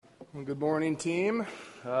Well, good morning, team.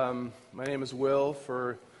 My name is Will,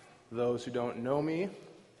 for those who don't know me.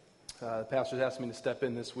 The pastor's asked me to step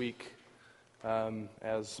in this week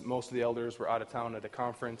as most of the elders were out of town at a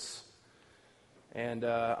conference. And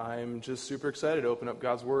I'm just super excited to open up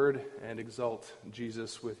God's Word and exalt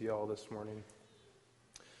Jesus with you all this morning.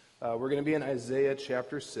 We're going to be in Isaiah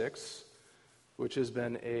chapter 6, which has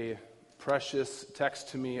been a precious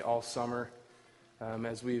text to me all summer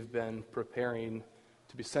as we've been preparing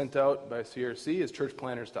to be sent out by CRC as church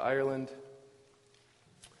planners to Ireland.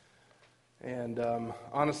 And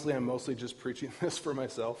honestly, I'm mostly just preaching this for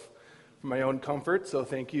myself, for my own comfort. So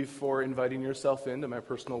thank you for inviting yourself into my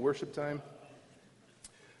personal worship time.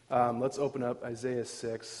 Let's open up Isaiah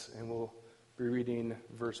 6, and we'll be reading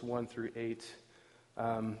verse 1 through 8.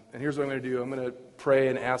 And here's what I'm going to do. I'm going to pray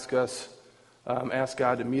and ask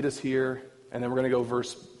God to meet us here, and then we're going to go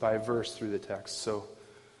verse by verse through the text. So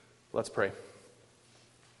let's pray.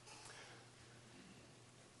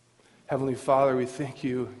 Heavenly Father, we thank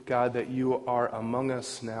you, God, that you are among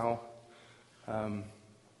us now.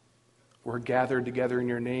 We're gathered together in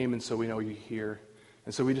your name, and so we know you're here.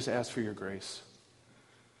 And so we just ask for your grace.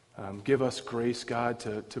 Give us grace, God,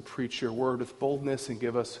 to preach your word with boldness, and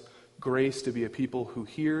give us grace to be a people who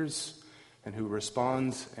hears and who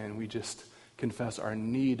responds, and we just confess our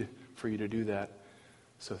need for you to do that.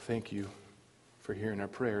 So thank you for hearing our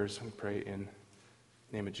prayers. We pray in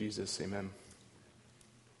the name of Jesus. Amen.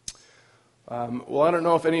 Well, I don't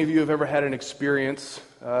know if any of you have ever had an experience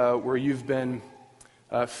where you've been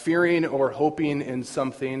fearing or hoping in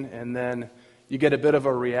something, and then you get a bit of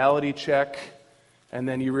a reality check, and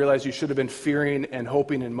then you realize you should have been fearing and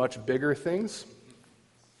hoping in much bigger things.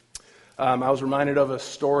 I was reminded of a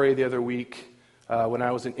story the other week when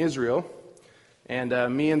I was in Israel,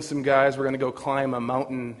 and me and some guys were going to go climb a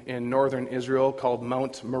mountain in northern Israel called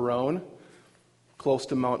Mount Meron, close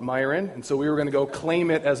to Mount Myron, and so we were going to go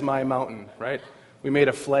claim it as my mountain, right? We made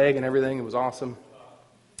a flag and everything. It was awesome.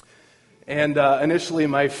 And initially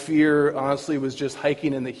my fear, honestly, was just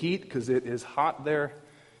hiking in the heat because it is hot there,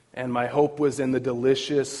 and my hope was in the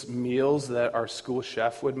delicious meals that our school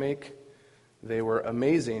chef would make. They were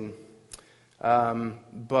amazing.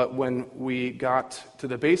 But when we got to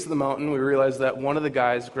the base of the mountain, we realized that one of the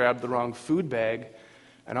guys grabbed the wrong food bag,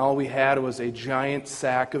 and all we had was a giant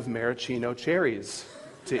sack of maraschino cherries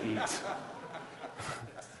to eat.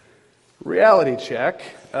 Reality check.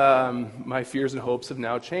 My fears and hopes have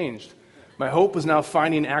now changed. My hope was now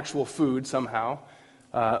finding actual food somehow.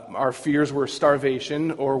 Our fears were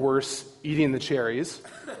starvation, or worse, eating the cherries.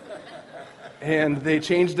 And they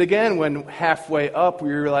changed again when halfway up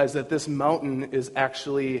we realized that this mountain is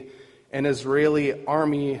actually an Israeli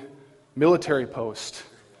army military post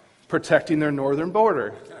protecting their northern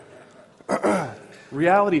border.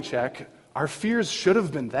 Reality check. Our fears should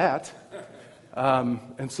have been that.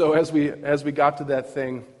 And so as we got to that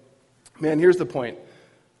thing, man, here's the point.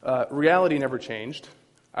 Reality never changed.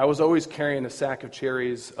 I was always carrying a sack of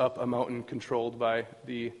cherries up a mountain controlled by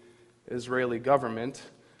the Israeli government.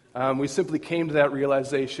 We simply came to that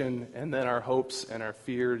realization, and then our hopes and our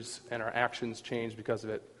fears and our actions changed because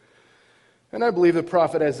of it. And I believe the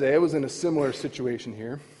prophet Isaiah was in a similar situation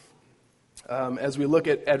here. As we look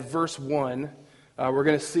at verse 1, we're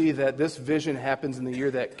going to see that this vision happens in the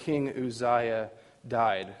year that King Uzziah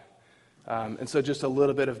died. And so just a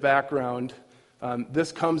little bit of background.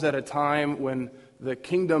 This comes at a time when the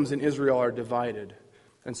kingdoms in Israel are divided.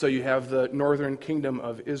 And so you have the northern kingdom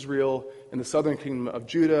of Israel and the southern kingdom of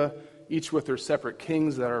Judah, each with their separate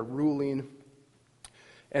kings that are ruling.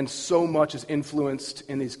 And so much is influenced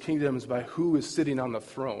in these kingdoms by who is sitting on the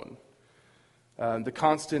throne. The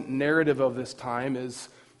constant narrative of this time is,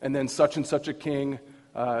 and then such and such a king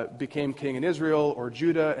became king in Israel or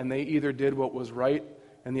Judah, and they either did what was right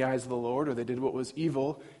in the eyes of the Lord, or they did what was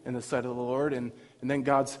evil in the sight of the Lord, and then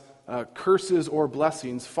God's curses or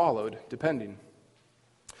blessings followed, depending.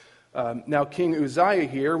 Now, King Uzziah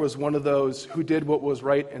here was one of those who did what was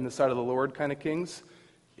right in the sight of the Lord kind of kings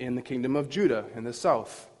in the kingdom of Judah in the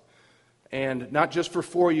south. And not just for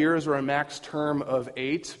 4 years or a max term of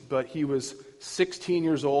 8, but he was 16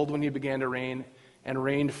 years old when he began to reign, and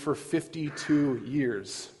reigned for 52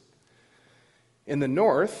 years. In the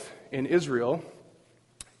north, in Israel,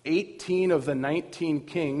 18 of the 19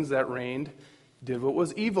 kings that reigned did what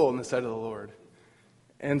was evil in the sight of the Lord.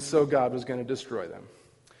 And so God was going to destroy them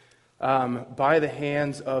by the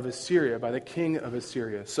hands of Assyria, by the king of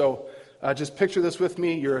Assyria. So just picture this with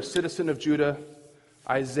me. You're a citizen of Judah,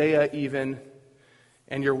 Isaiah even,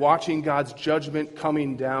 and you're watching God's judgment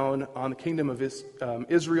coming down on the kingdom of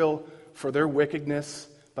Israel for their wickedness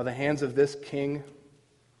by the hands of this king.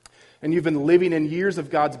 And you've been living in years of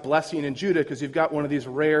God's blessing in Judah because you've got one of these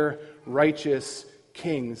rare, righteous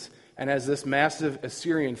kings. And as this massive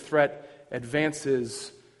Assyrian threat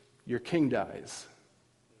advances, your king dies,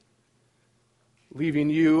 leaving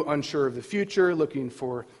you unsure of the future, looking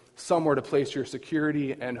for somewhere to place your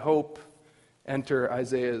security and hope. Enter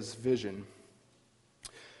Isaiah's vision.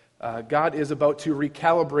 God is about to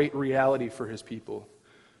recalibrate reality for his people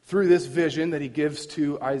through this vision that he gives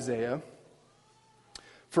to Isaiah.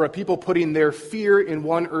 For a people putting their fear in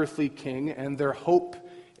one earthly king and their hope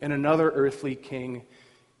in another earthly king,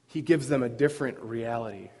 he gives them a different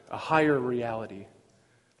reality, a higher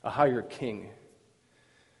king.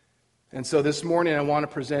 And so this morning I want to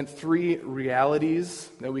present 3 realities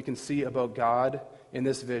that we can see about God in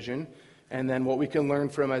this vision, and then what we can learn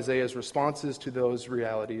from Isaiah's responses to those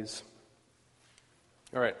realities.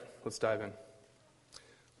 All right, let's dive in.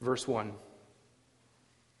 Verse 1.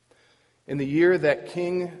 In the year that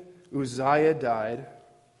King Uzziah died,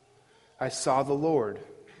 I saw the Lord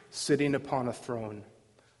sitting upon a throne,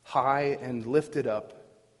 high and lifted up,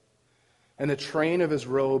 and the train of his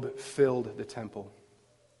robe filled the temple.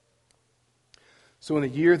 So in the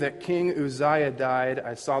year that King Uzziah died,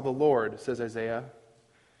 I saw the Lord, says Isaiah.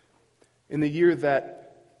 In the year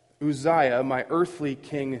that Uzziah, my earthly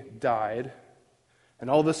king, died, and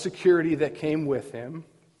all the security that came with him,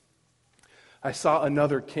 I saw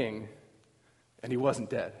another king, and he wasn't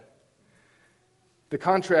dead. The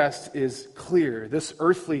contrast is clear. This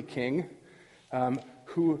earthly king,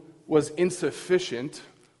 who was insufficient,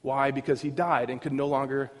 why? Because he died and could no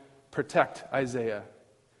longer protect Isaiah.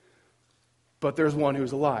 But there's one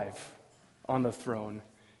who's alive on the throne,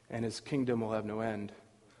 and his kingdom will have no end.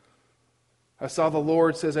 I saw the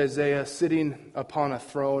Lord, says Isaiah, sitting upon a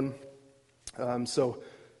throne. So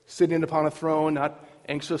sitting upon a throne, not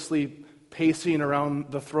anxiously pacing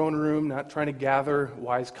around the throne room, not trying to gather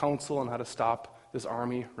wise counsel on how to stop this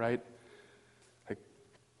army, right? Like,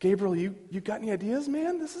 Gabriel, you got any ideas,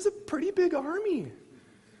 man? This is a pretty big army.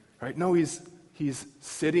 Right? No, he's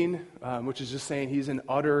sitting, which is just saying he's in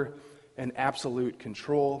utter and absolute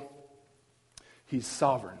control. He's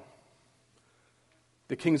sovereign.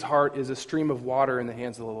 The king's heart is a stream of water in the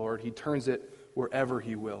hands of the Lord. He turns it wherever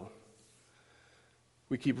he will.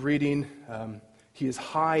 We keep reading. He is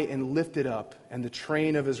high and lifted up, and the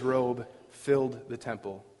train of his robe filled the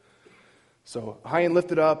temple. So high and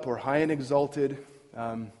lifted up, or high and exalted.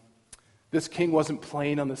 This king wasn't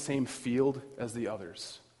playing on the same field as the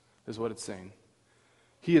others, is what it's saying.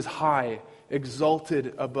 He is high,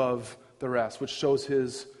 exalted above the rest, which shows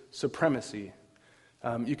his supremacy.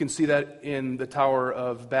 You can see that in the Tower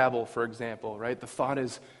of Babel, for example, right? The thought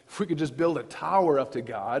is, if we could just build a tower up to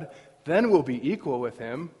God, then we'll be equal with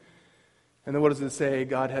him. And then what does it say?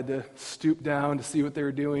 God had to stoop down to see what they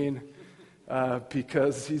were doing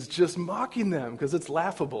because he's just mocking them, because it's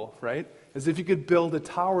laughable, right? As if you could build a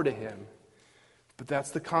tower to him. But that's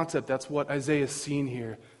the concept. That's what Isaiah is seeing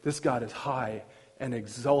here. This God is high and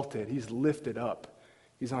exalted. He's lifted up.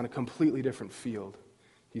 He's on a completely different field.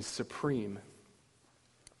 He's supreme.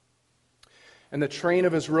 And the train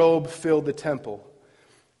of his robe filled the temple.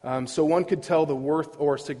 So one could tell the worth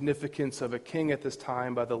or significance of a king at this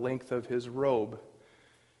time by the length of his robe.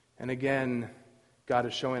 And again, God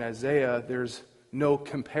is showing Isaiah there's no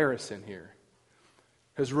comparison here.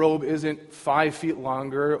 His robe isn't 5 feet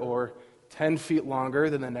longer or 10 feet longer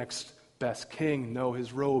than the next best king. No,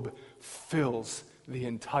 his robe fills the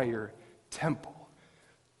entire temple.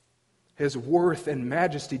 His worth and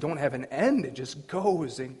majesty don't have an end. It just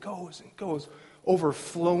goes and goes and goes,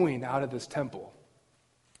 overflowing out of this temple.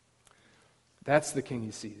 That's the king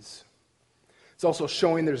he sees. It's also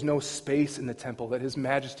showing there's no space in the temple, that his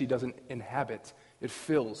majesty doesn't inhabit. It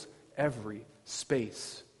fills every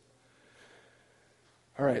space.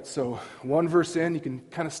 All right, so 1 verse in, you can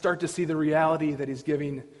kind of start to see the reality that he's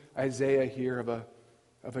giving Isaiah here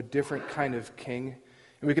of a different kind of king.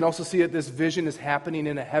 And we can also see that this vision is happening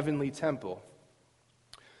in a heavenly temple.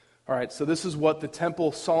 All right, so this is what the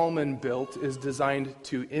temple Solomon built is designed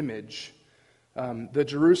to image. The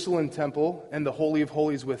Jerusalem temple and the Holy of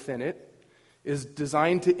Holies within it is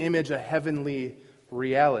designed to image a heavenly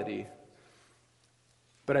reality.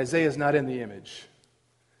 But Isaiah is not in the image.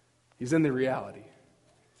 He's in the reality.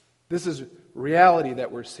 This is reality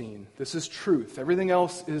that we're seeing. This is truth. Everything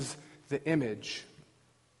else is the image.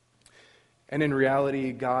 And in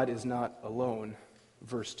reality, God is not alone.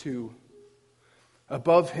 Verse 2.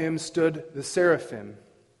 Above him stood the seraphim.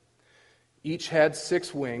 Each had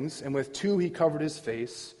 6 wings, and with 2 he covered his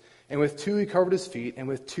face, and with 2 he covered his feet, and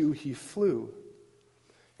with 2 he flew.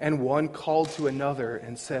 And one called to another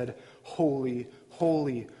and said, Holy,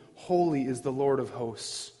 holy, holy is the Lord of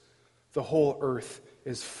hosts. The whole earth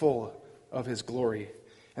is full of his glory.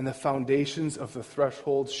 And the foundations of the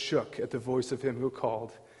threshold shook at the voice of him who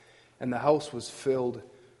called, and the house was filled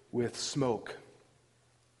with smoke.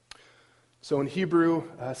 So in Hebrew,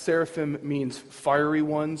 seraphim means fiery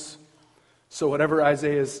ones. So whatever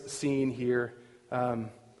Isaiah is seeing here,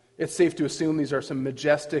 it's safe to assume these are some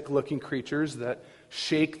majestic-looking creatures that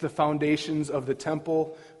shake the foundations of the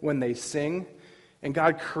temple when they sing. And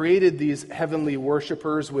God created these heavenly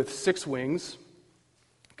worshipers with 6 wings,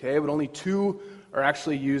 okay, but only 2 are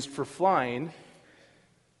actually used for flying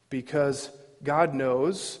because God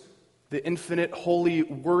knows the infinite holy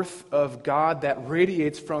worth of God that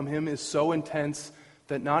radiates from him is so intense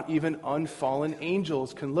that not even unfallen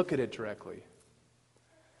angels can look at it directly.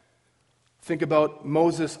 Think about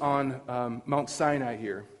Moses on Mount Sinai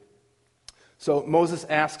here. So Moses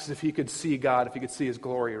asks if he could see God, if he could see his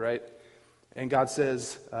glory, right? And God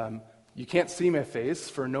says, you can't see my face,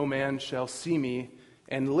 for no man shall see me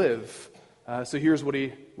and live. So here's what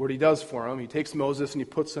he does for him. He takes Moses and he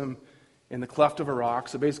puts him in the cleft of a rock.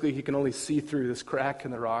 So basically he can only see through this crack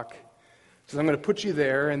in the rock. He says, I'm going to put you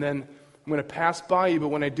there, and then I'm going to pass by you, but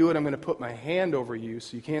when I do it, I'm going to put my hand over you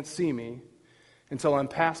so you can't see me until I'm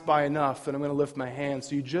passed by enough, and I'm going to lift my hand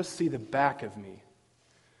so you just see the back of me.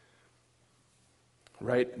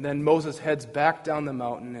 Right? And then Moses heads back down the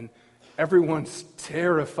mountain, and everyone's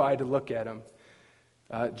terrified to look at him,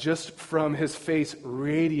 just from his face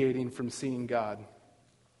radiating from seeing God.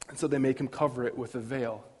 And so they make him cover it with a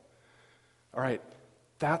veil. All right,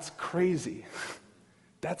 that's crazy.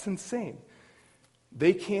 That's insane.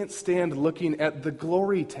 They can't stand looking at the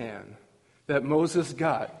glory tan that Moses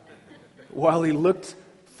got while he looked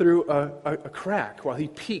through a crack, while he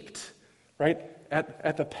peeked, right,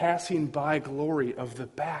 at the passing by glory of the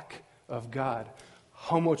back of God.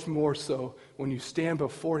 How much more so when you stand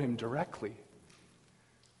before him directly?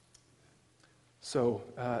 So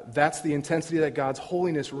that's the intensity that God's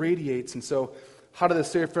holiness radiates. And so how do the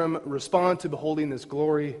seraphim respond to beholding this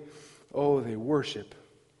glory? Oh, they worship.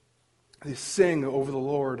 They sing over the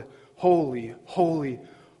Lord, holy, holy,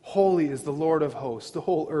 holy is the Lord of hosts. The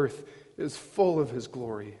whole earth is full of his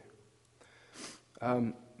glory.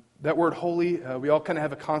 That word holy, we all kind of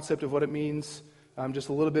have a concept of what it means. Just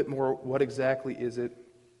a little bit more, what exactly is it?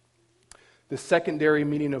 The secondary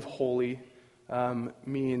meaning of holy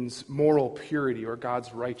means moral purity or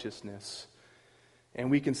God's righteousness. And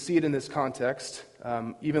we can see it in this context,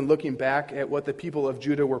 even looking back at what the people of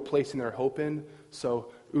Judah were placing their hope in.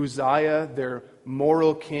 So Uzziah, their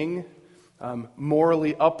moral king,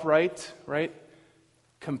 morally upright, right,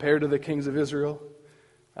 compared to the kings of Israel.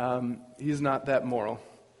 He's not that moral.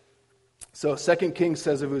 So 2 Kings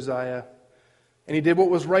says of Uzziah, and he did what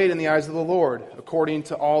was right in the eyes of the Lord, according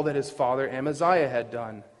to all that his father Amaziah had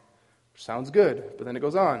done. Sounds good, but then it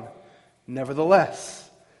goes on. Nevertheless,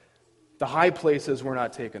 the high places were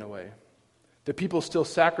not taken away. The people still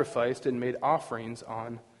sacrificed and made offerings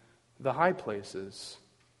on the high places.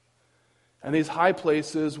 And these high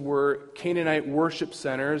places were Canaanite worship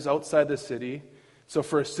centers outside the city. So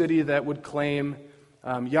for a city that would claim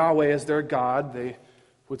Yahweh as their God, they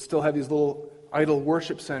would still have these little idol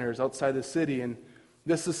worship centers outside the city. And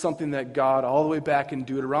this is something that God, all the way back in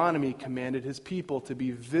Deuteronomy, commanded his people to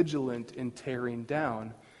be vigilant in tearing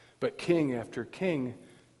down. But king after king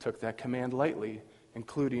took that command lightly,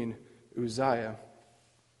 including Uzziah.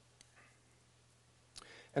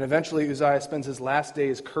 And eventually Uzziah spends his last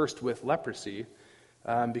days cursed with leprosy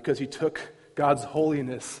because he took God's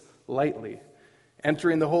holiness lightly,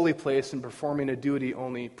 entering the holy place and performing a duty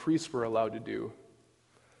only priests were allowed to do.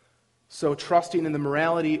 So trusting in the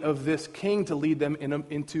morality of this king to lead them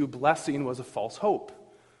into blessing was a false hope.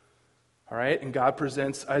 All right, and God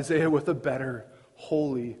presents Isaiah with a better,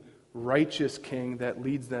 holy, righteous king that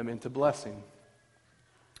leads them into blessing.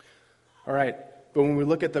 All right, but when we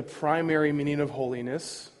look at the primary meaning of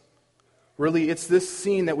holiness, really it's this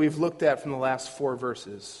scene that we've looked at from the last 4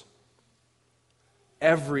 verses.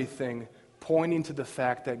 Everything pointing to the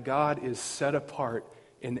fact that God is set apart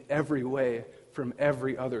in every way from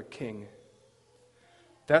every other king.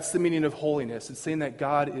 That's the meaning of holiness. It's saying that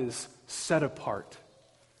God is set apart.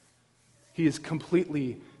 He is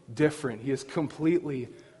completely different. He is completely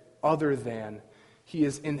other than. He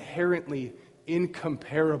is inherently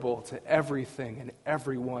incomparable to everything and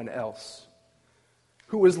everyone else.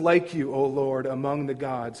 Who is like you, O Lord, among the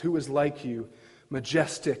gods? Who is like you,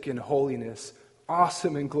 majestic in holiness,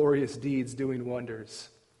 awesome in glorious deeds, doing wonders?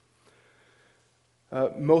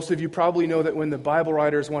 Most of you probably know that when the Bible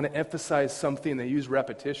writers want to emphasize something, they use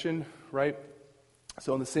repetition, right?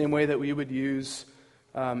 So in the same way that we would use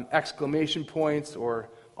exclamation points or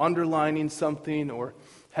underlining something or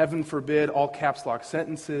heaven forbid, all caps lock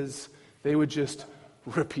sentences. They would just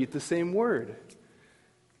repeat the same word.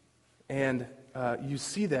 And you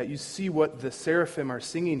see that. You see what the seraphim are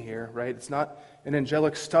singing here, right? It's not an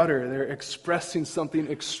angelic stutter. They're expressing something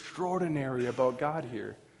extraordinary about God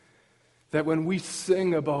here. That when we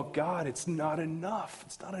sing about God, it's not enough.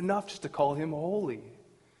 It's not enough just to call him holy.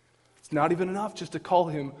 It's not even enough just to call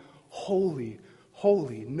him holy,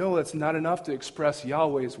 holy. No, that's not enough to express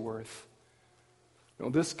Yahweh's worth. No,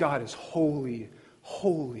 this God is holy,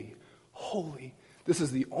 holy, holy. This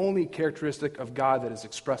is the only characteristic of God that is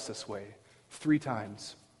expressed this way 3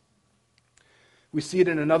 times. We see it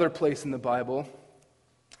in another place in the Bible,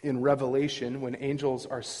 in Revelation, when angels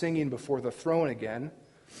are singing before the throne again.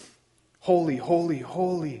 Holy, holy,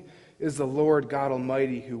 holy is the Lord God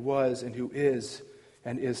Almighty, who was and who is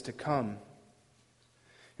and is to come.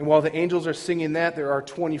 And while the angels are singing that, there are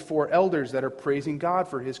 24 elders that are praising God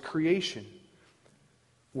for his creation.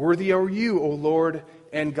 Worthy are you, O Lord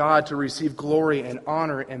and God, to receive glory and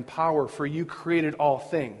honor and power, for you created all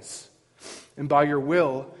things. And by your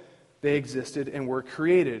will they existed and were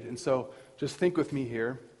created. And so just think with me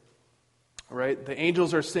here. All right? The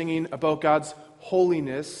angels are singing about God's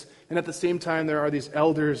holiness, and at the same time there are these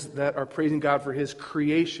elders that are praising God for his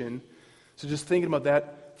creation. So just thinking about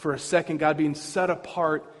that for a second, God being set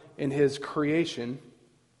apart in his creation.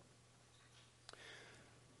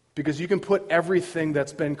 Because you can put everything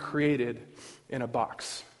that's been created in a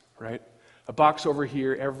box, right? A box over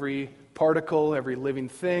here, every particle, every living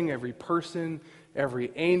thing, every person,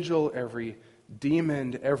 every angel, every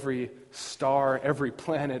demon, every star, every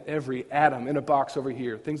planet, every atom in a box over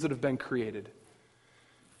here, things that have been created.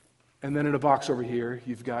 And then in a box over here,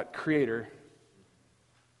 you've got Creator,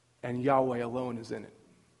 and Yahweh alone is in it.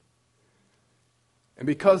 And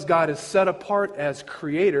because God is set apart as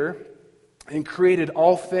Creator and created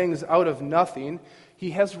all things out of nothing,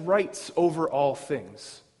 he has rights over all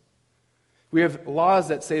things. We have laws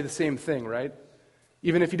that say the same thing, right?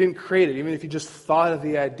 Even if you didn't create it, even if you just thought of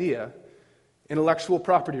the idea, intellectual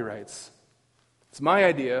property rights. It's my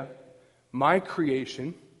idea, my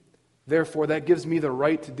creation, therefore that gives me the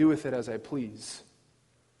right to do with it as I please.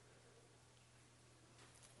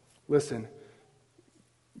 Listen,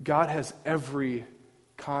 God has every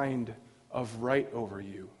kind of right over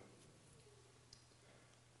you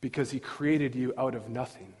because he created you out of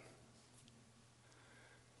nothing.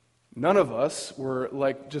 None of us were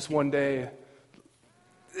like just one day,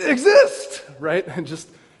 exist, right? And just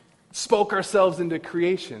spoke ourselves into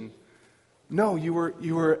creation. No, you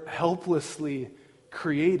were helplessly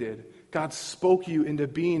created. God spoke you into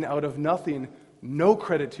being out of nothing. No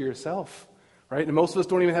credit to yourself, right? And most of us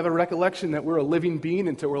don't even have a recollection that we're a living being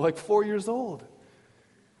until we're like 4 years old.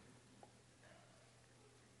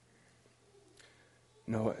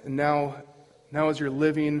 No, and now as you're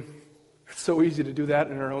living, it's so easy to do that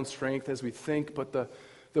in our own strength as we think, but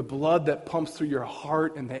the blood that pumps through your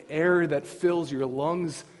heart and the air that fills your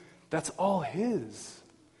lungs, that's all his.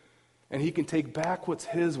 And he can take back what's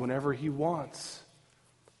his whenever he wants.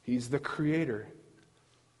 He's the Creator.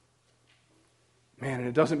 Man, and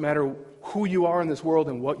it doesn't matter who you are in this world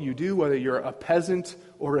and what you do, whether you're a peasant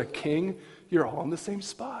or a king, you're all in the same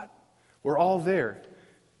spot. We're all there.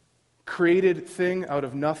 Created thing out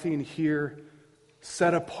of nothing here,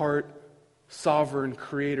 set apart, sovereign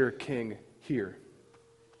Creator King here.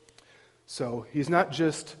 So he's not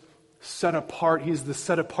just set apart, he's the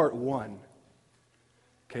set apart one.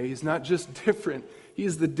 Okay, he's not just different,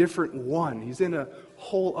 he's the different one. He's in a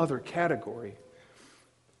whole other category.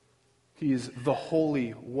 He's the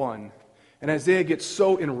Holy One. And Isaiah gets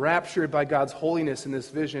so enraptured by God's holiness in this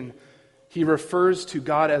vision, he refers to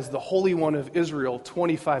God as the Holy One of Israel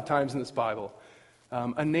 25 times in this Bible.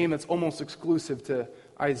 A name that's almost exclusive to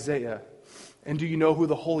Isaiah. And do you know who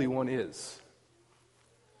the Holy One is?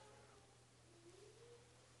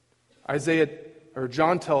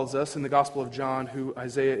 John tells us in the Gospel of John who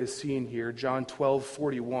Isaiah is seeing here, John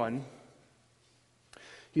 12:41.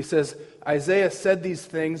 He says, Isaiah said these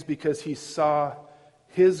things because he saw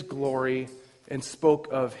his glory and spoke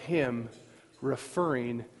of him,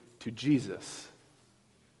 referring to Jesus.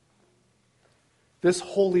 This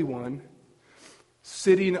Holy One,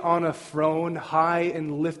 sitting on a throne high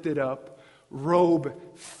and lifted up, robe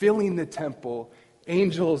filling the temple,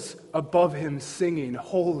 angels above him singing,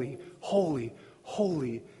 holy, holy,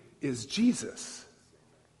 holy is Jesus.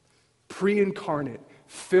 Pre-incarnate,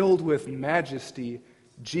 filled with majesty,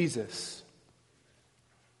 Jesus.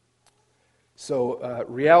 So,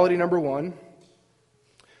 reality number one,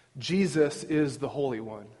 Jesus is the Holy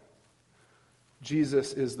One.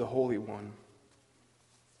 Jesus is the Holy One.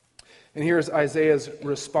 And here's Isaiah's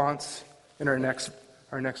response in our next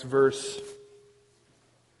our next verse.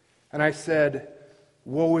 And I said,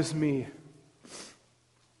 woe is me,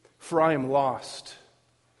 for I am lost.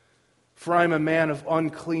 For I am a man of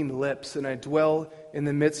unclean lips, and I dwell in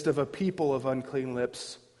the midst of a people of unclean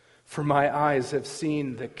lips. For my eyes have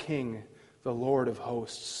seen the King, the Lord of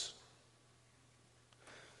hosts.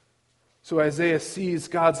 So Isaiah sees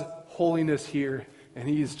God's holiness here, and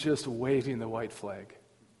he's just waving the white flag.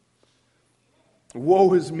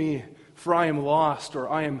 Woe is me, for I am lost, or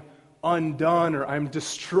I am undone, or I am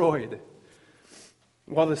destroyed.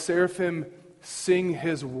 While the seraphim sing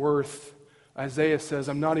his worth, Isaiah says,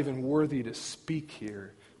 I'm not even worthy to speak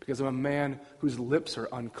here because I'm a man whose lips are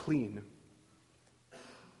unclean.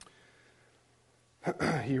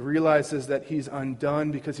 He realizes that he's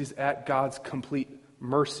undone because he's at God's complete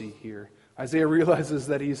mercy here. Isaiah realizes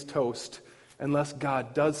that he's toast unless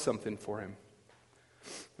God does something for him.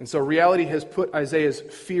 And so reality has put Isaiah's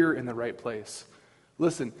fear in the right place.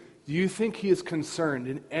 Listen, do you think he is concerned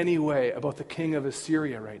in any way about the king of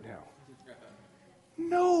Assyria right now?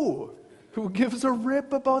 No. Who gives a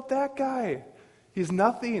rip about that guy? He's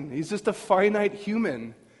nothing. He's just a finite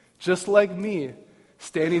human, just like me,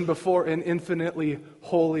 standing before an infinitely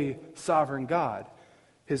holy, sovereign God.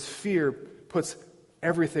 His fear puts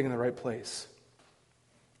everything in the right place.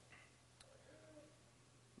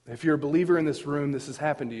 If you're a believer in this room, this has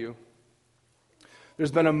happened to you.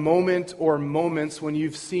 There's been a moment or moments when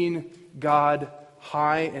you've seen God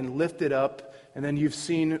high and lifted up, and then you've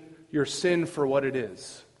seen your sin for what it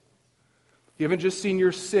is. You haven't just seen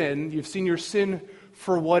your sin, you've seen your sin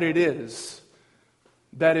for what it is.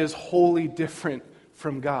 That is wholly different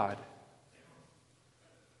from God.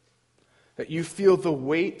 That you feel the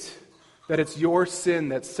weight, that it's your sin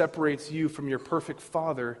that separates you from your perfect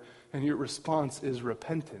Father, and your response is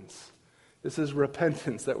repentance. This is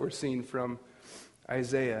repentance that we're seeing from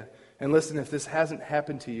Isaiah. And listen, if this hasn't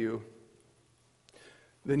happened to you,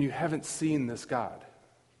 then you haven't seen this God.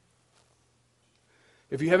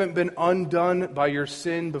 If you haven't been undone by your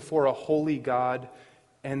sin before a holy God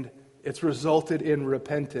and it's resulted in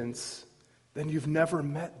repentance, then you've never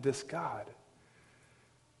met this God.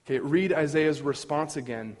 Okay, read Isaiah's response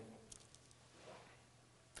again.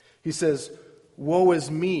 He says, woe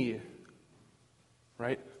is me,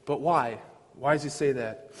 right? But why? Why does he say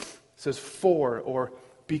that? He says, for, or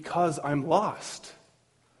because I'm lost.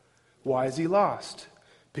 Why is he lost?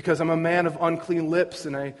 Because I'm a man of unclean lips,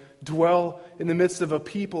 and I dwell in the midst of a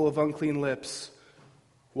people of unclean lips.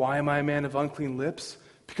 Why am I a man of unclean lips?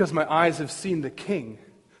 Because my eyes have seen the King,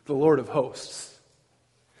 the Lord of hosts.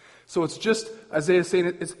 So it's just, Isaiah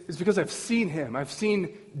saying, it's because I've seen him. I've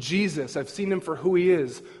seen Jesus. I've seen him for who he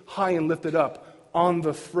is, high and lifted up on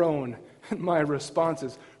the throne. And my response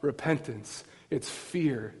is repentance. It's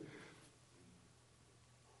fear.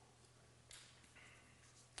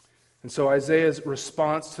 And so Isaiah's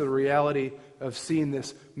response to the reality of seeing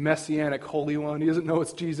this messianic Holy One, he doesn't know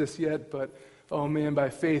it's Jesus yet, but oh man, by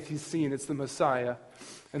faith he's seen it's the Messiah.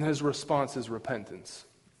 And his response is repentance.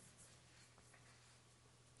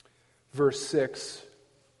 Verse 6,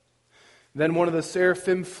 then one of the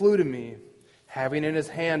seraphim flew to me, having in his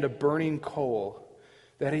hand a burning coal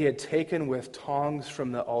that he had taken with tongs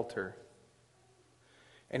from the altar.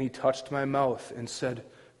 And he touched my mouth and said,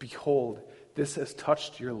 behold, this has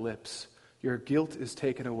touched your lips. Your guilt is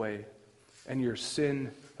taken away, and your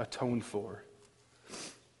sin atoned for.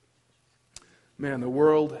 Man, the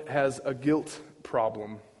world has a guilt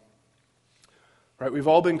problem. Right? We've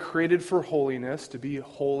all been created for holiness, to be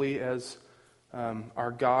holy as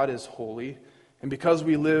our God is holy. And because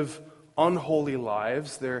we live unholy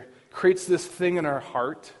lives, there creates this thing in our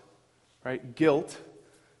heart, right? Guilt,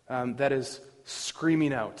 that is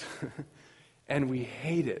screaming out. And we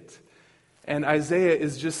hate it. And Isaiah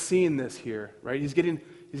is just seeing this here, right? He's getting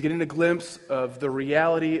a glimpse of the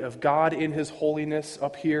reality of God in his holiness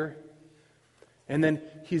up here. And then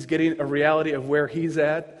he's getting a reality of where he's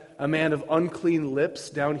at, a man of unclean lips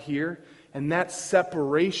down here. And that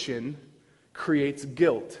separation creates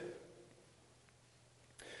guilt.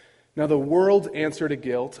 Now, the world's answer to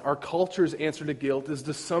guilt, our culture's answer to guilt, is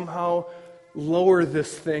to somehow lower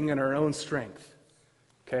this thing in our own strength.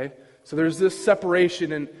 Okay? So there's this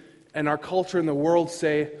separation, and our culture and the world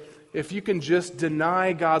say, if you can just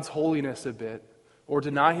deny God's holiness a bit, or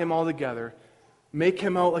deny him altogether, make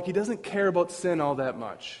him out like he doesn't care about sin all that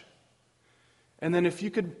much. And then if you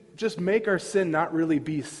could just make our sin not really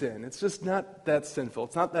be sin, it's just not that sinful,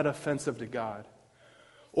 it's not that offensive to God.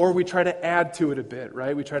 Or we try to add to it a bit,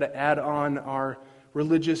 right? We try to add on our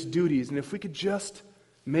religious duties. And if we could just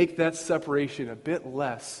make that separation a bit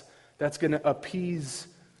less, that's going to appease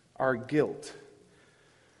our guilt.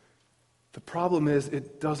 The problem is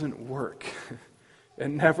it doesn't work. It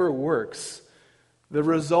never works. The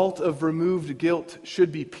result of removed guilt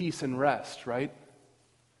should be peace and rest, right?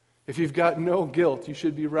 If you've got no guilt, you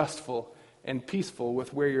should be restful and peaceful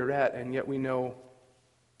with where you're at, and yet we know,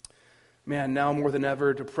 man, now more than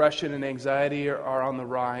ever, depression and anxiety are on the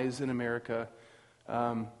rise in America.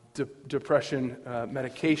 Depression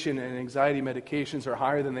medication and anxiety medications are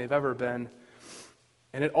higher than they've ever been.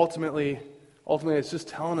 And it ultimately it's just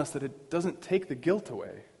telling us that it doesn't take the guilt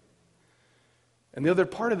away. And the other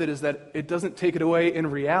part of it is that it doesn't take it away in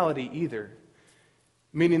reality either.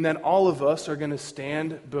 Meaning that all of us are going to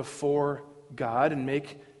stand before God and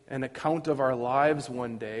make an account of our lives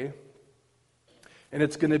one day. And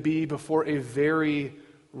it's going to be before a very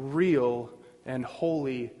real and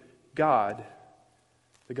holy God,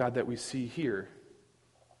 the God that we see here.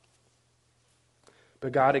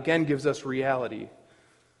 But God again gives us reality.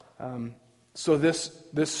 So this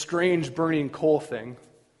strange burning coal thing,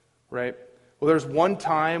 right? Well, there's one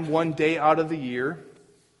time, one day out of the year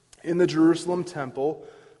in the Jerusalem temple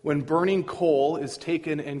when burning coal is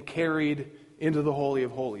taken and carried into the Holy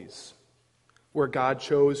of Holies, where God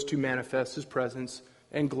chose to manifest His presence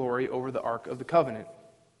and glory over the Ark of the Covenant.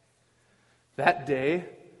 That day,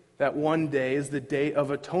 that one day, is the Day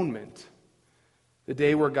of Atonement, the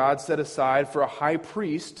day where God set aside for a high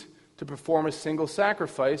priest to perform a single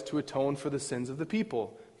sacrifice to atone for the sins of the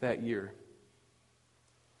people that year.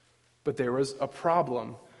 But there was a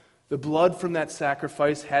problem. The blood from that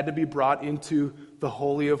sacrifice had to be brought into the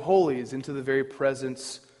Holy of Holies, into the very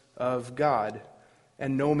presence of God.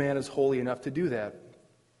 And no man is holy enough to do that.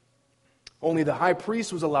 Only the high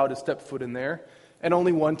priest was allowed to step foot in there, and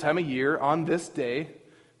only one time a year on this day,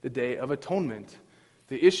 the Day of Atonement.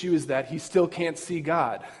 The issue is that he still can't see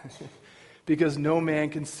God, because no man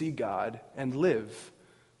can see God and live.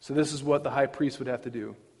 So this is what the high priest would have to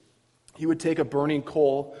do. He would take a burning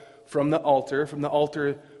coal from the altar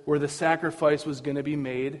where the sacrifice was going to be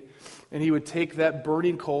made, and he would take that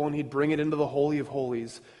burning coal and he'd bring it into the Holy of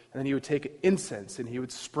Holies, and then he would take incense and he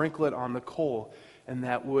would sprinkle it on the coal, and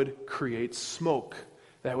that would create smoke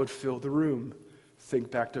that would fill the room. Think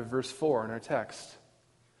back to verse 4 in our text.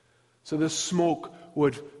 So this smoke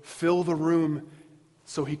would fill the room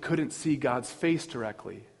so he couldn't see God's face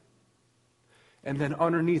directly. And then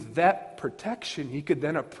underneath that protection, he could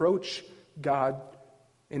then approach God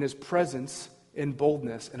in His presence in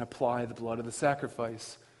boldness and apply the blood of the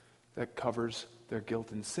sacrifice that covers their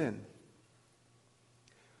guilt and sin.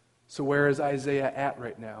 So where is Isaiah at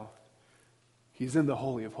right now? He's in the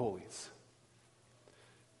Holy of Holies.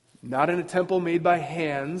 Not in a temple made by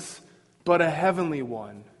hands, but a heavenly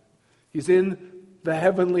one. He's in the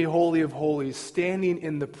heavenly Holy of Holies, standing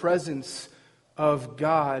in the presence of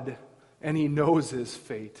God, and he knows his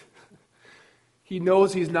fate. He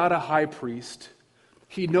knows he's not a high priest.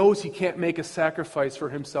 He knows he can't make a sacrifice for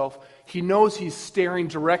himself. He knows he's staring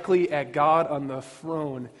directly at God on the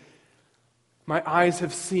throne. My eyes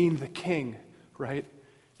have seen the King, right?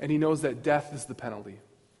 And he knows that death is the penalty.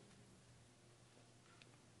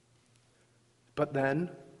 But then,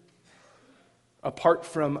 apart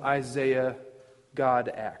from Isaiah, God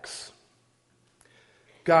acts.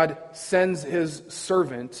 God sends His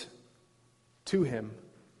servant to him.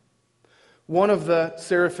 One of the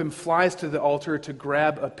seraphim flies to the altar to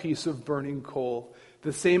grab a piece of burning coal.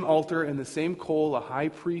 The same altar and the same coal a high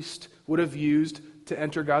priest would have used to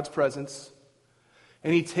enter God's presence.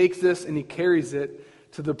 And he takes this and he carries it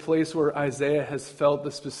to the place where Isaiah has felt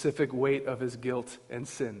the specific weight of his guilt and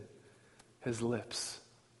sin, his lips.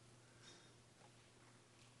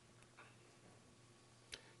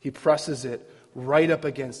 He presses it right up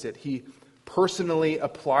against it. He personally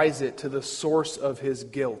applies it to the source of his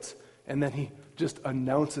guilt. And then he just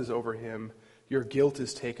announces over him, your guilt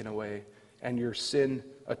is taken away and your sin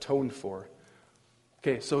atoned for.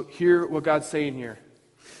 Okay, so hear what God's saying here.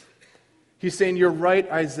 He's saying, you're right,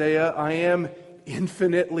 Isaiah, I am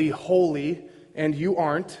infinitely holy and you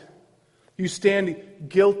aren't. You stand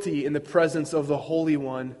guilty in the presence of the Holy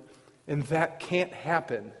One, and that can't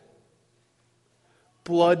happen.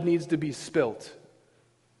 Blood needs to be spilt,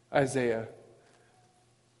 Isaiah,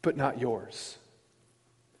 but not yours.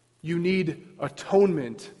 You need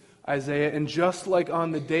atonement, Isaiah, and just like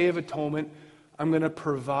on the Day of Atonement, I'm going to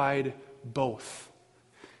provide both.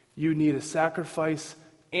 You need a sacrifice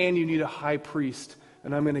and you need a high priest,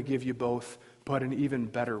 and I'm going to give you both, but an even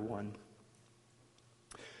better one.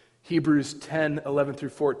 Hebrews 10:11 through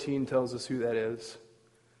 14 tells us who that is.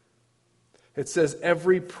 It says,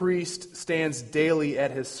 every priest stands daily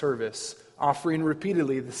at his service, offering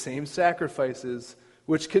repeatedly the same sacrifices,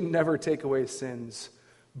 which can never take away sins.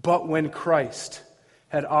 But when Christ,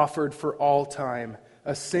 had offered for all time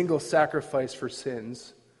a single sacrifice for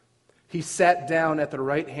sins, he sat down at the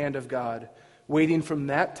right hand of God, waiting from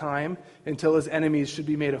that time until his enemies should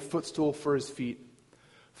be made a footstool for his feet.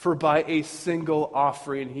 For by a single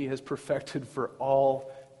offering he has perfected for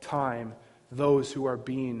all time those who are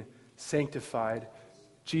being sanctified.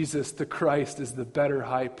 Jesus the Christ is the better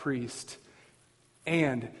high priest,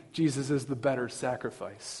 and Jesus is the better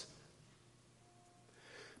sacrifice.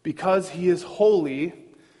 Because he is holy,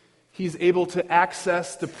 he's able to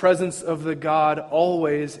access the presence of the God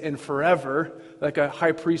always and forever, like a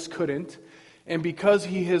high priest couldn't. And because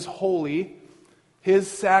he is holy, his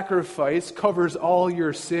sacrifice covers all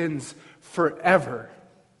your sins forever.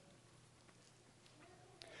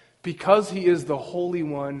 Because he is the Holy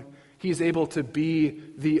One, he's able to be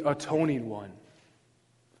the atoning one.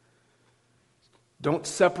 Don't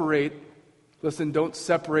separate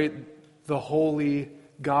the holy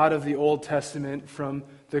God of the Old Testament from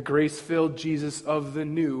the grace-filled Jesus of the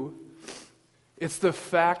New. It's the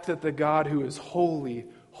fact that the God who is holy,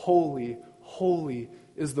 holy, holy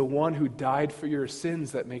is the one who died for your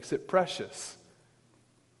sins that makes it precious.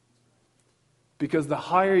 Because the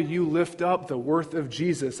higher you lift up the worth of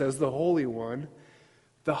Jesus as the Holy One,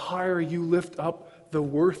 the higher you lift up the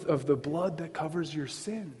worth of the blood that covers your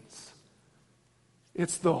sins.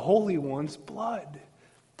 It's the Holy One's blood.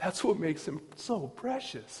 That's what makes him so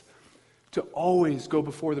precious. To always go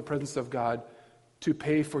before the presence of God to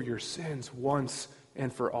pay for your sins once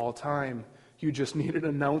and for all time. You just need an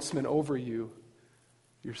announcement over you.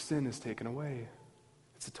 Your sin is taken away.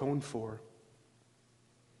 It's atoned for.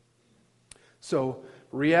 So,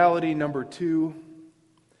 reality number 2,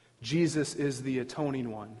 Jesus is the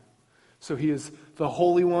atoning one. So he is the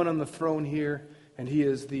Holy One on the throne here, and he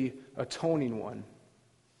is the atoning one.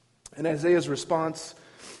 And Isaiah's response,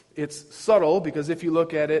 it's subtle, because if you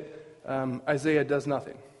look at it, Isaiah does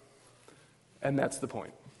nothing. And that's the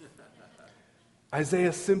point.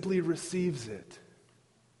 Isaiah simply receives it.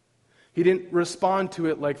 He didn't respond to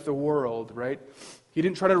it like the world, right? He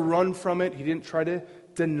didn't try to run from it. He didn't try to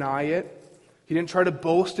deny it. He didn't try to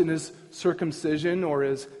boast in his circumcision or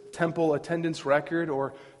his temple attendance record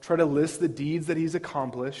or try to list the deeds that he's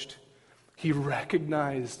accomplished. He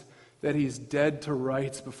recognized that he's dead to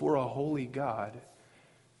rights before a holy God,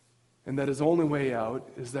 and that his only way out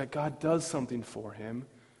is that God does something for him,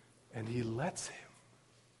 and he lets him.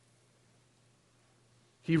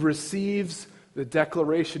 He receives the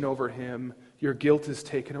declaration over him, your guilt is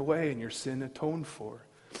taken away and your sin atoned for.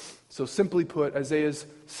 So simply put, Isaiah's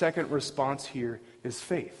second response here is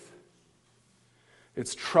faith.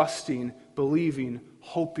 It's trusting, believing,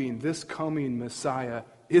 hoping this coming Messiah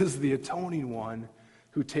is the atoning one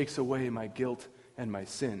who takes away my guilt and my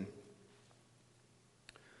sin.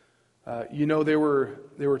 There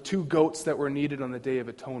were 2 goats that were needed on the Day of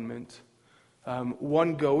Atonement.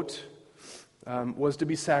 One goat was to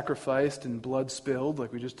be sacrificed and blood spilled,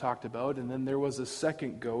 like we just talked about. And then there was a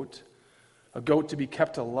second goat, a goat to be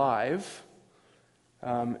kept alive.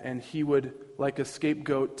 And he would, like a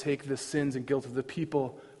scapegoat, take the sins and guilt of the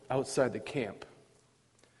people outside the camp.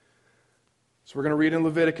 So we're going to read in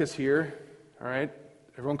Leviticus here. All right?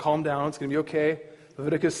 Everyone calm down. It's going to be okay.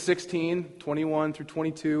 Leviticus 16, 21 through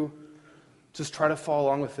 22. Just try to follow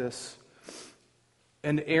along with this.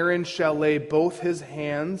 And Aaron shall lay both his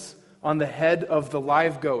hands on the head of the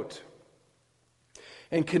live goat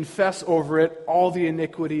and confess over it all the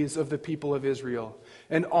iniquities of the people of Israel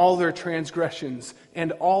and all their transgressions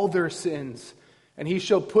and all their sins. And he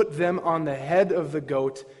shall put them on the head of the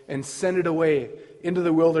goat and send it away into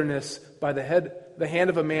the wilderness by the hand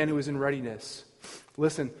of a man who is in readiness.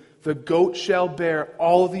 Listen, the goat shall bear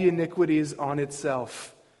all the iniquities on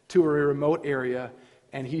itself to a remote area,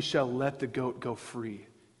 and he shall let the goat go free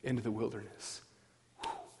into the wilderness.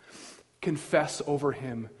 Confess over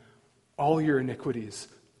him all your iniquities,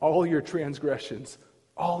 all your transgressions,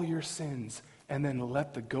 all your sins, and then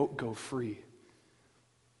let the goat go free.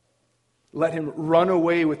 Let him run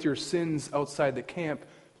away with your sins outside the camp.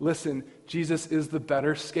 Listen, Jesus is the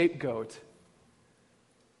better scapegoat.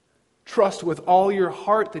 Trust with all your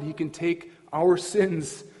heart that he can take our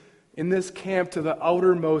sins in this camp to the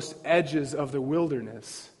outermost edges of the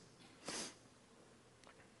wilderness.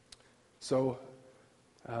 So,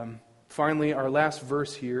 finally, our last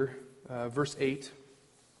verse here, verse 8.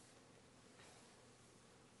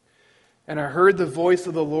 And I heard the voice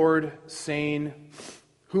of the Lord saying,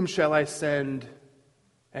 whom shall I send,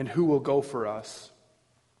 and who will go for us?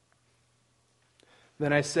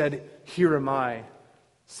 Then I said, here am I,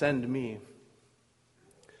 send me.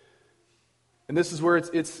 And this is where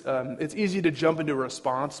it's easy to jump into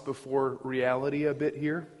response before reality a bit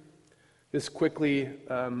here. This quickly,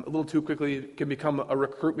 a little too quickly, can become a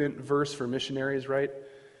recruitment verse for missionaries, right?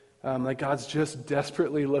 Like God's just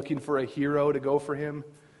desperately looking for a hero to go for him.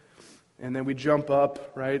 And then we jump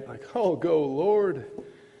up, right? Like, oh, go, Lord.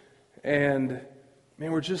 And,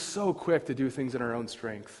 man, we're just so quick to do things in our own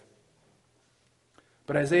strength.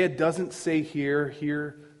 But Isaiah doesn't say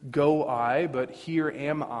here go I, but here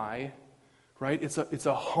am I, right? It's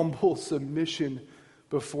a humble submission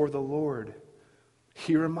before the Lord.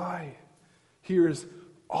 Here am I. Here is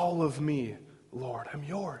all of me, Lord. I'm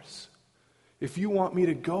yours. If you want me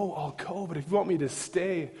to go, I'll go. But if you want me to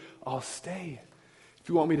stay, I'll stay. If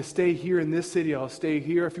you want me to stay here in this city, I'll stay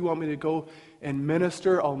here. If you want me to go and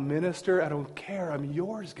minister, I'll minister. I don't care. I'm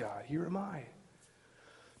yours, God. Here am I.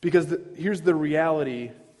 Because here's the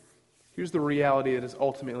reality. Here's the reality that is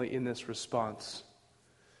ultimately in this response.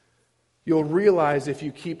 You'll realize if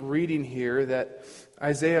you keep reading here that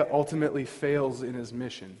Isaiah ultimately fails in his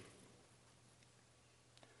mission.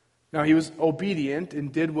 Now, he was obedient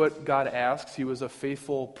and did what God asks. He was a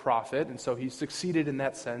faithful prophet, and so he succeeded in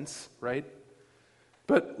that sense, right?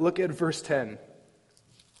 But look at verse 10.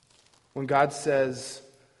 When God says,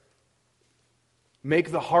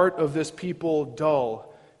 "Make the heart of this people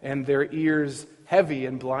dull, and their ears heavy,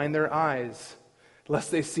 and blind their eyes, lest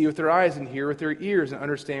they see with their eyes and hear with their ears and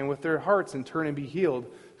understand with their hearts and turn and be healed."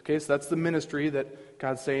 Okay, so that's the ministry that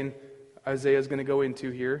God's saying Isaiah is going to go into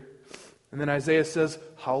here. And then Isaiah says,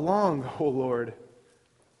 "How long, O Lord?"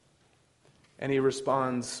 And he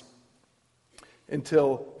responds,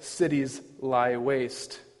 "Until cities lie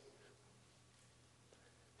waste,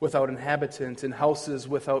 without inhabitants, and houses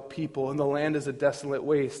without people, and the land is a desolate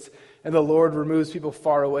waste. And the Lord removes people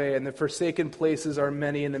far away, and the forsaken places are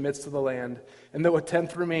many in the midst of the land. And though a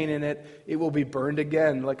tenth remain in it, it will be burned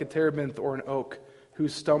again, like a terebinth or an oak,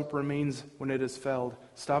 whose stump remains when it is felled."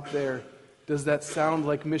 Stop there. Does that sound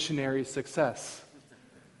like missionary success?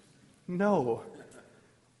 No.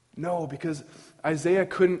 No, because Isaiah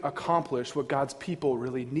couldn't accomplish what God's people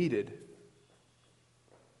really needed.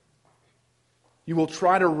 You will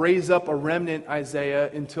try to raise up a remnant,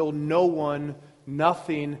 Isaiah, until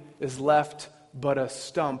nothing is left but a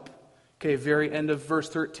stump. Okay, very end of verse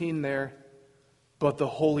 13 there. But the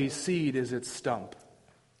holy seed is its stump.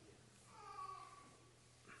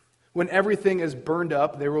 When everything is burned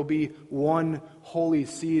up, there will be one holy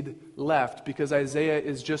seed left, because Isaiah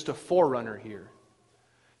is just a forerunner here.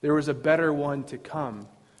 There was a better one to come.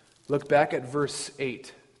 Look back at verse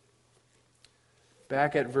 8.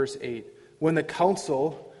 Back at verse 8. When the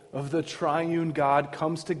council of the triune God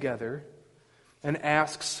comes together and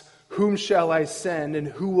asks, "Whom shall I send and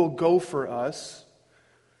who will go for us?"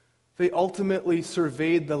 they ultimately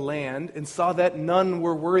surveyed the land and saw that none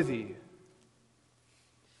were worthy.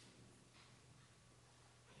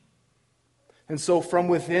 And so from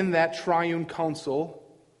within that triune council,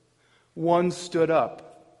 one stood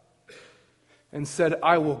up and said,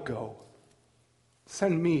 "I will go.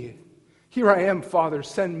 Send me. Here I am, Father,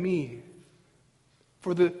 send me.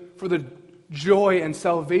 For the joy and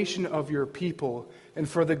salvation of your people, and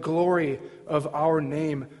for the glory of our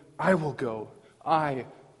name, I will go. I,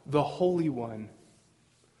 the Holy One,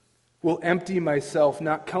 will empty myself,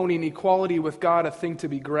 not counting equality with God a thing to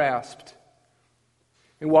be grasped.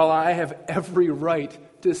 And while I have every right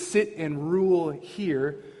to sit and rule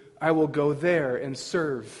here, I will go there and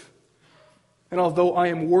serve. And although I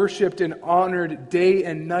am worshipped and honored day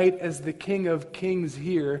and night as the King of Kings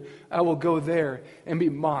here, I will go there and be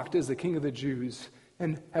mocked as the King of the Jews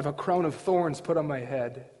and have a crown of thorns put on my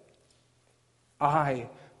head. I,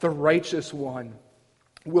 the righteous one,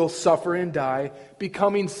 will suffer and die,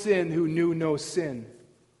 becoming sin who knew no sin.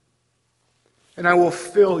 And I will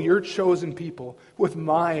fill your chosen people with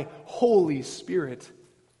my Holy Spirit,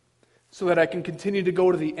 so that I can continue to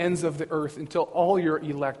go to the ends of the earth until all your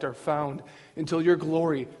elect are found, until your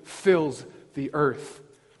glory fills the earth.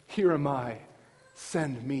 Here am I.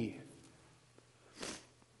 Send me."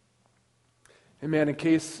 And man, in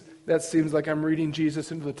case that seems like I'm reading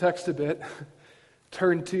Jesus into the text a bit,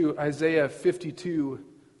 turn to Isaiah 52,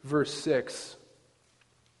 verse 6.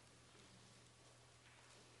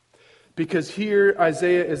 Because here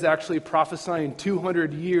Isaiah is actually prophesying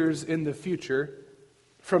 200 years in the future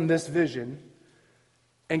from this vision,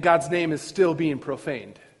 and God's name is still being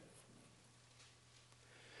profaned.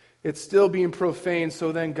 It's still being profaned,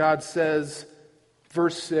 so then God says,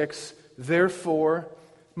 verse 6, "Therefore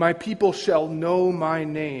my people shall know my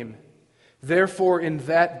name. Therefore in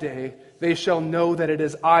that day they shall know that it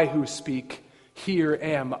is I who speak. Here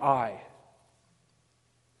am I."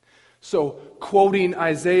 So, quoting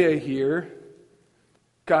Isaiah here,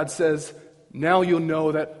 God says, now you'll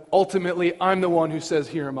know that ultimately I'm the one who says,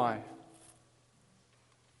 "Here am I."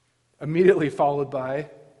 Immediately followed by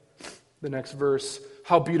the next verse,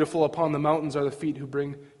 how beautiful upon the mountains are the feet who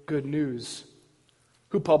bring good news.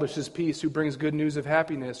 Who publishes peace, who brings good news of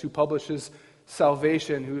happiness, who publishes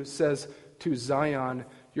salvation, who says to Zion,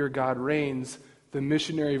 your God reigns. The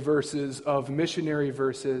missionary verses of missionary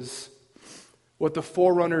verses. What the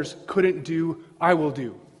forerunners couldn't do, I will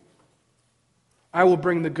do. I will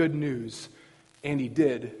bring the good news. And he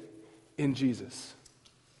did in Jesus.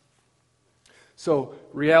 So,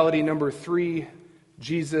 reality number 3,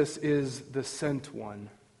 Jesus is the sent one.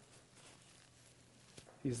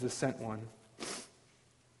 He's the sent one.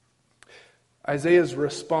 Isaiah's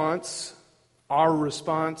response, our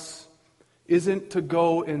response, isn't to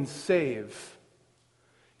go and save.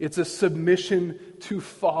 It's a submission to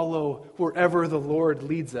follow wherever the Lord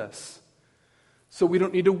leads us. So we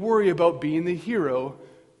don't need to worry about being the hero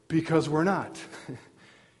because we're not.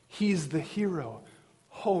 He's the hero.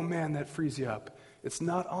 Oh man, that frees you up. It's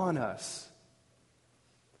not on us.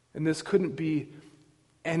 And this couldn't be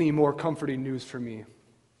any more comforting news for me.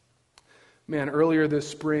 Man, earlier this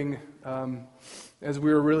spring, as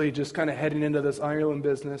we were really just kind of heading into this Ireland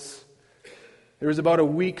business, there was about a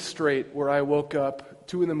week straight where I woke up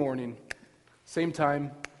 2 a.m, same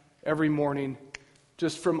time, every morning,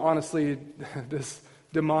 just from, honestly, this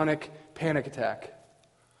demonic panic attack.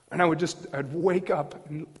 And I'd wake up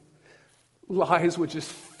and lies would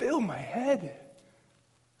just fill my head.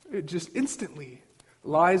 It just instantly.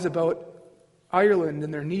 Lies about Ireland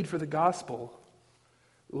and their need for the gospel.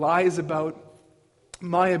 Lies about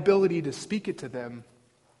my ability to speak it to them.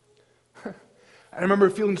 I remember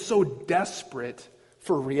feeling so desperate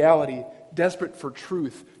for reality, desperate for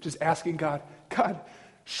truth, just asking God,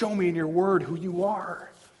 show me in your word who you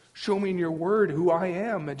are. Show me in your word who I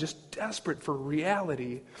am, and just desperate for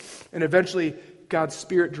reality. And eventually, God's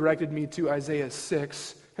Spirit directed me to Isaiah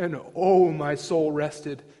 6, and oh, my soul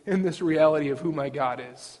rested in this reality of who my God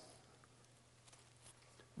is.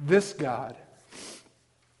 This God,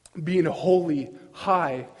 being holy,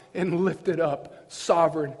 high, and lifted up,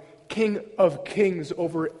 sovereign, King of kings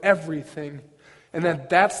over everything. And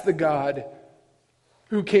that's the God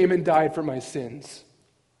who came and died for my sins.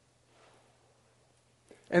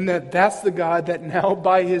 And that's the God that now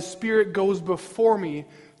by His Spirit goes before me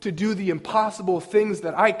to do the impossible things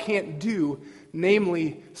that I can't do,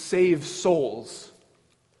 namely save souls.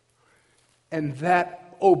 And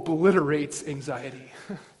that obliterates anxiety.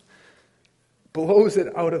 Blows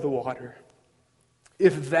it out of the water.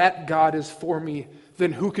 If that God is for me,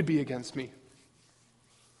 then who could be against me?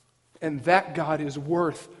 And that God is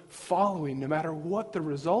worth following no matter what the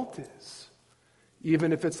result is.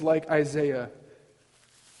 Even if it's like Isaiah,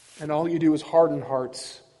 and all you do is harden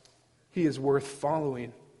hearts, He is worth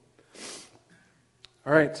following.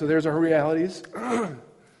 All right, so there's our realities.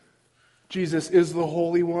 Jesus is the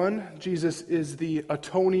Holy One. Jesus is the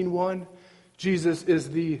atoning one. Jesus is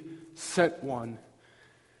the sent one.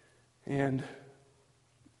 And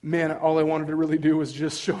man, all I wanted to really do was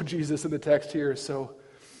just show Jesus in the text here. So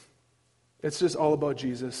it's just all about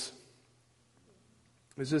Jesus.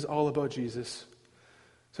 It's just all about Jesus.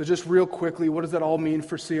 So just real quickly, what does that all mean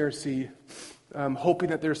for CRC? I'm hoping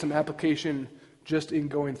that there's some application just in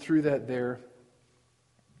going through that there.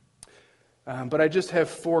 But I just have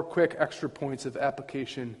 4 quick extra points of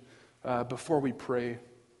application before we pray.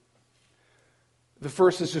 The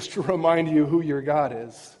first is just to remind you who your God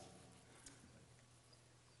is.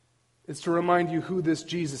 It's to remind you who this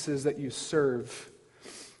Jesus is that you serve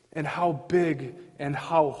and how big and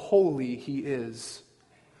how holy He is,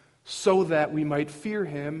 so that we might fear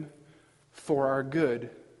Him for our good.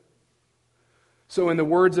 So in the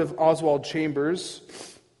words of Oswald Chambers,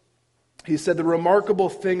 he said, the remarkable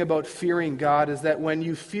thing about fearing God is that when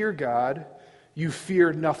you fear God, you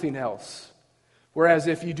fear nothing else. Whereas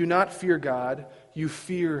if you do not fear God, you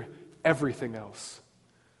fear everything else.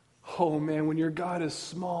 Oh man, when your God is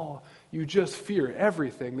small, you just fear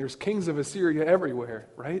everything. There's kings of Assyria everywhere,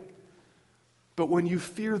 right? But when you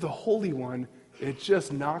fear the Holy One, it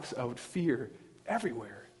just knocks out fear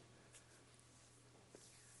everywhere.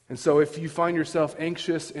 And so if you find yourself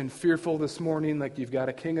anxious and fearful this morning, like you've got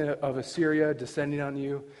a king of Assyria descending on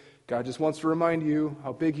you, God just wants to remind you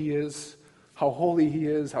how big He is, how holy He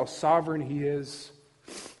is, how sovereign He is,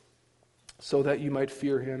 so that you might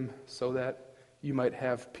fear Him, so that you might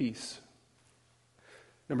have peace.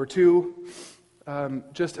 Number 2,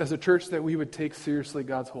 just as a church, that we would take seriously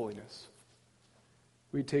God's holiness.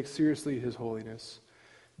 We'd take seriously His holiness.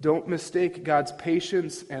 Don't mistake God's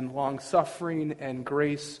patience and long-suffering and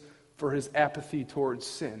grace for His apathy towards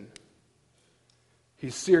sin.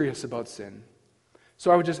 He's serious about sin. So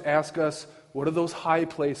I would just ask us, what are those high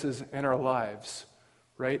places in our lives,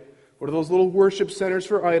 right? What are those little worship centers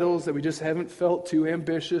for idols that we just haven't felt too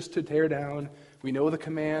ambitious to tear down? We know the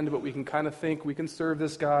command, but we can kind of think we can serve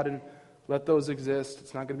this God and let those exist.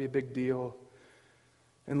 It's not going to be a big deal.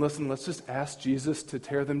 And listen, let's just ask Jesus to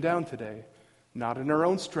tear them down today. Not in our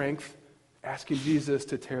own strength, asking Jesus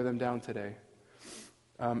to tear them down today.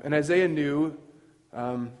 And Isaiah knew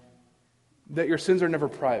that your sins are never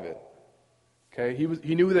private. Okay,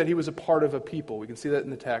 he knew that he was a part of a people. We can see that in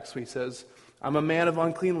the text. He says, I'm a man of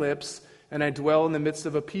unclean lips, and I dwell in the midst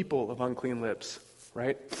of a people of unclean lips.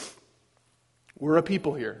 Right? We're a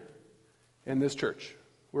people here in this church.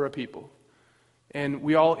 We're a people. And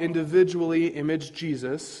we all individually image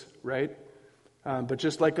Jesus, right? But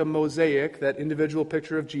just like a mosaic, that individual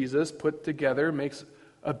picture of Jesus put together makes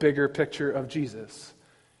a bigger picture of Jesus.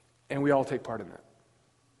 And we all take part in that.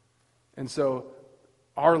 And so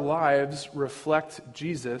our lives reflect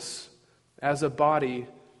Jesus as a body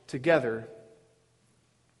together.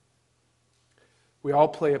 We all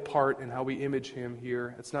play a part in how we image him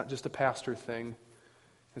here. It's not just a pastor thing.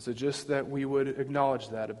 And so just that we would acknowledge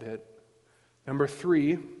that a bit. Number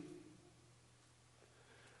 3, I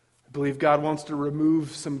believe God wants to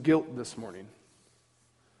remove some guilt this morning.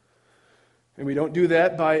 And we don't do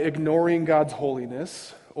that by ignoring God's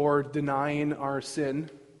holiness or denying our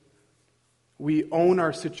sin. We own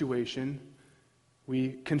our situation, we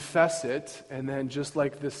confess it, and then just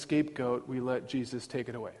like the scapegoat, we let Jesus take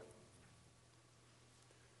it away.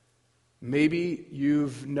 Maybe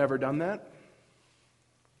you've never done that.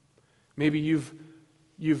 Maybe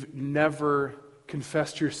you've never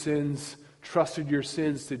confessed your sins, trusted your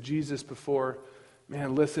sins to Jesus before.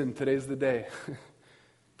 Man, listen, today's the day.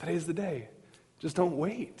 Today's the day. Just don't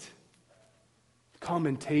wait. Come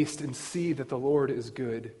and taste and see that the Lord is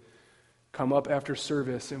good. Come up after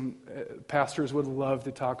service, and pastors would love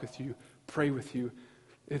to talk with you, pray with you.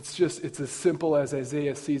 It's as simple as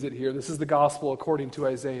Isaiah sees it here. This is the gospel according to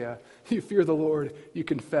Isaiah. You fear the Lord, you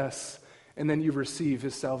confess, and then you receive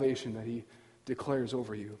his salvation that he declares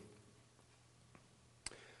over you.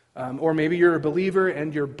 Or maybe you're a believer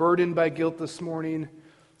and you're burdened by guilt this morning,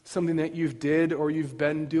 something that you've did or you've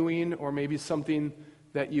been doing, or maybe something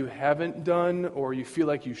that you haven't done or you feel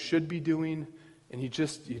like you should be doing, and you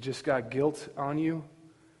just got guilt on you.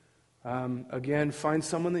 Again, find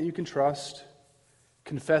someone that you can trust,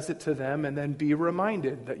 confess it to them, and then be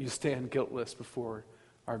reminded that you stand guiltless before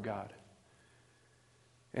our God.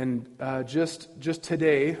 And just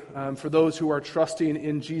today, for those who are trusting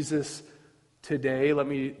in Jesus today, let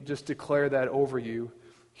me just declare that over you.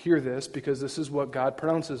 Hear this, because this is what God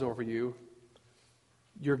pronounces over you.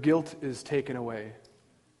 Your guilt is taken away,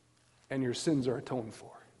 and your sins are atoned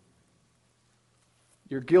for.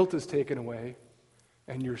 Your guilt is taken away,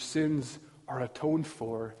 and your sins are atoned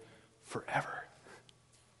for forever.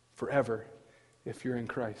 Forever, if you're in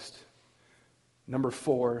Christ. Number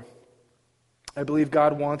 4, I believe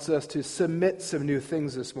God wants us to submit some new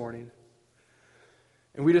things this morning.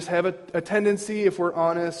 And we just have a tendency, if we're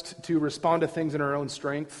honest, to respond to things in our own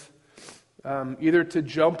strength. Either to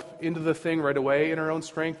jump into the thing right away in our own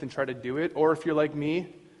strength and try to do it, or if you're like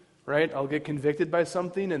me, right, I'll get convicted by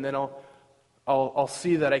something and then I'll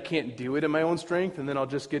see that I can't do it in my own strength, and then I'll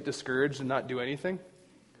just get discouraged and not do anything.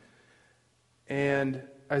 And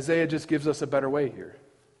Isaiah just gives us a better way here.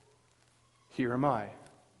 Here am I.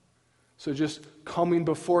 So just coming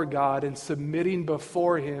before God and submitting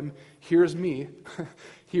before him, here's me.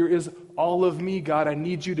 Here is all of me, God. I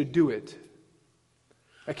need you to do it.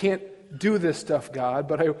 I can't do this stuff, God,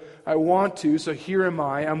 but I want to, so here am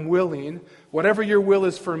I. I'm willing. Whatever your will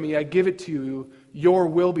is for me, I give it to you. Your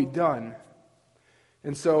will be done.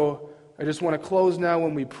 And so I just want to close now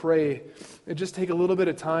when we pray and just take a little bit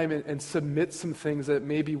of time and submit some things that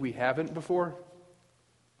maybe we haven't before.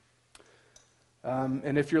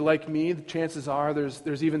 And if you're like me, the chances are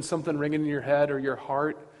there's even something ringing in your head or your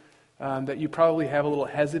heart that you probably have a little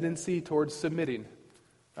hesitancy towards submitting,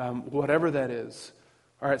 whatever that is.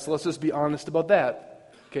 All right, so let's just be honest about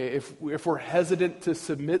that. Okay, if we're hesitant to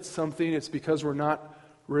submit something, it's because we're not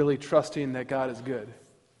really trusting that God is good.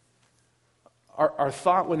 Our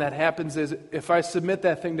thought when that happens is, if I submit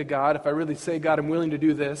that thing to God, if I really say, God, I'm willing to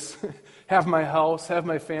do this, have my house, have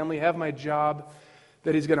my family, have my job,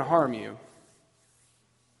 that he's going to harm you.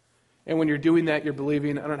 And when you're doing that, you're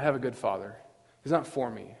believing, I don't have a good father. He's not for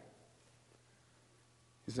me.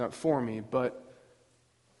 He's not for me. But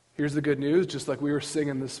here's the good news, just like we were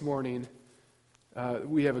singing this morning,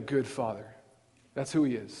 we have a good father. That's who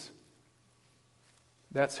he is.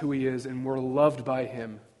 That's who he is, and we're loved by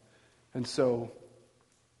him. And so,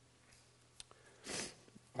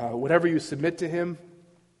 whatever you submit to him,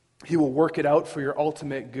 he will work it out for your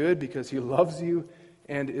ultimate good because he loves you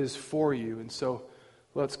and is for you. And so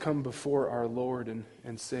let's come before our Lord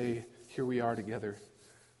and say, here we are together.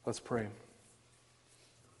 Let's pray.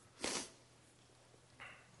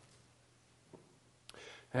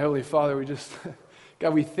 Heavenly Father,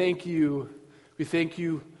 God, we thank you. We thank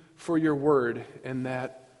you for your word and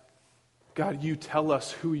that, God, you tell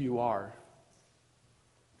us who you are.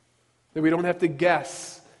 That we don't have to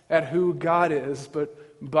guess at who God is, but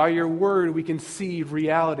by your word we can see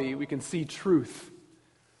reality, we can see truth.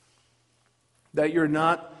 That you're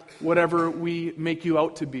not whatever we make you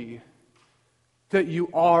out to be. That you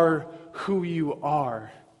are who you are,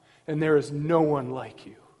 and there is no one like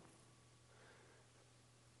you.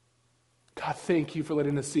 God, thank you for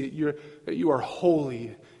letting us see it. That you are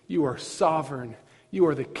holy, you are sovereign, you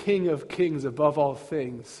are the King of kings above all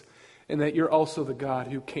things, and that you're also the God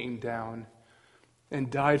who came down and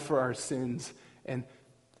died for our sins and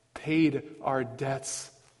paid our debts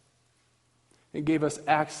and gave us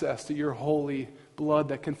access to your holy blood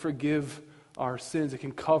that can forgive our sins, that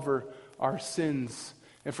can cover our sins.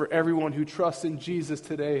 And for everyone who trusts in Jesus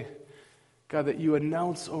today, God, that you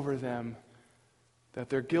announce over them that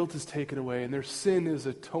their guilt is taken away and their sin is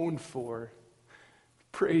atoned for.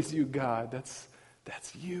 Praise you, God. That's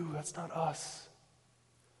you. That's not us.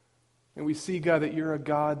 And we see, God, that you're a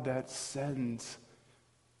God that sends,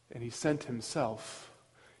 and he sent himself.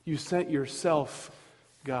 You sent yourself,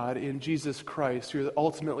 God, in Jesus Christ. You're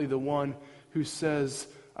ultimately the one who says,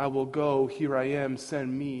 I will go, here I am,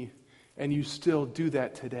 send me. And you still do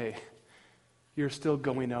that today. You're still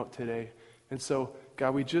going out today. And so,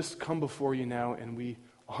 God, we just come before you now and we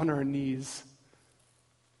on our knees.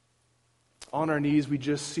 On our knees, we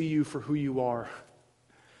just see you for who you are.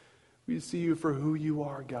 We see you for who you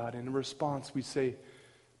are, God. And in response, we say,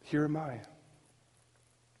 here am I.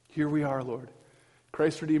 Here we are, Lord.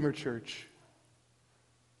 Christ Redeemer Church.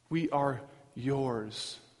 We are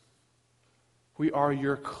yours. We are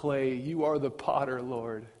your clay. You are the potter,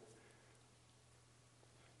 Lord.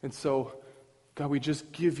 And so, God, we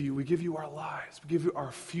give you our lives. We give you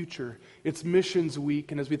our future. It's missions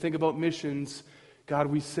week, and as we think about missions, God,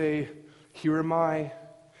 we say, here am I.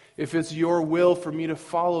 If it's your will for me to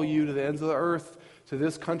follow you to the ends of the earth, to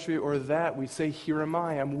this country or that, we say, here am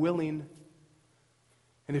I. I'm willing.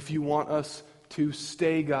 And if you want us to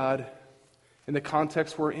stay, God, in the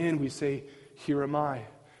context we're in, we say, here am I.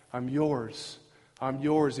 I'm yours. I'm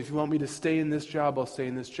yours. If you want me to stay in this job, I'll stay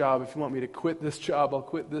in this job. If you want me to quit this job, I'll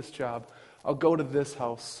quit this job. I'll go to this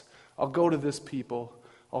house. I'll go to this people.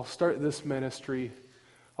 I'll start this ministry.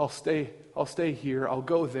 I'll stay here. I'll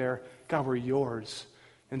go there. God, we're yours.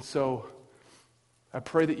 And so I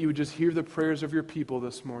pray that you would just hear the prayers of your people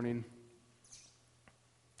this morning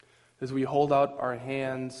as we hold out our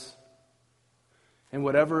hands and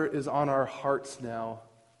whatever is on our hearts now.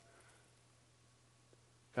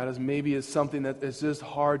 God, as maybe is something that is just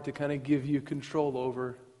hard to kind of give you control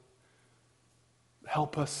over.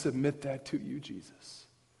 Help us submit that to you, Jesus.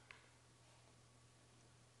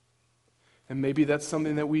 And maybe that's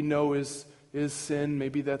something that we know is sin.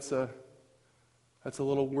 Maybe that's a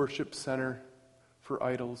little worship center for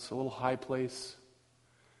idols, a little high place.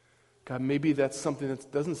 God, maybe that's something that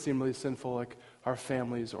doesn't seem really sinful, like our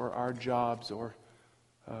families or our jobs or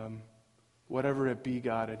whatever it be,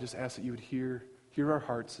 God. I just ask that you would hear our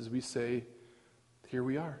hearts as we say, here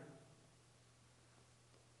we are.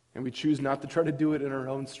 And we choose not to try to do it in our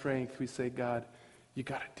own strength. We say, God, you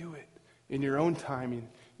got to do it in your own timing,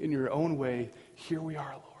 in your own way. Here we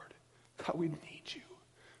are, Lord. God, we need you.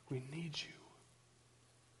 We need you.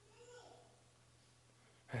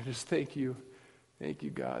 And I just thank you. Thank you,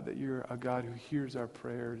 God, that you're a God who hears our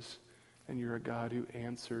prayers and you're a God who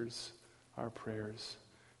answers our prayers.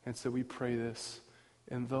 And so we pray this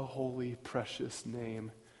in the holy, precious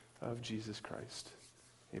name of Jesus Christ.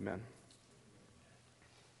 Amen.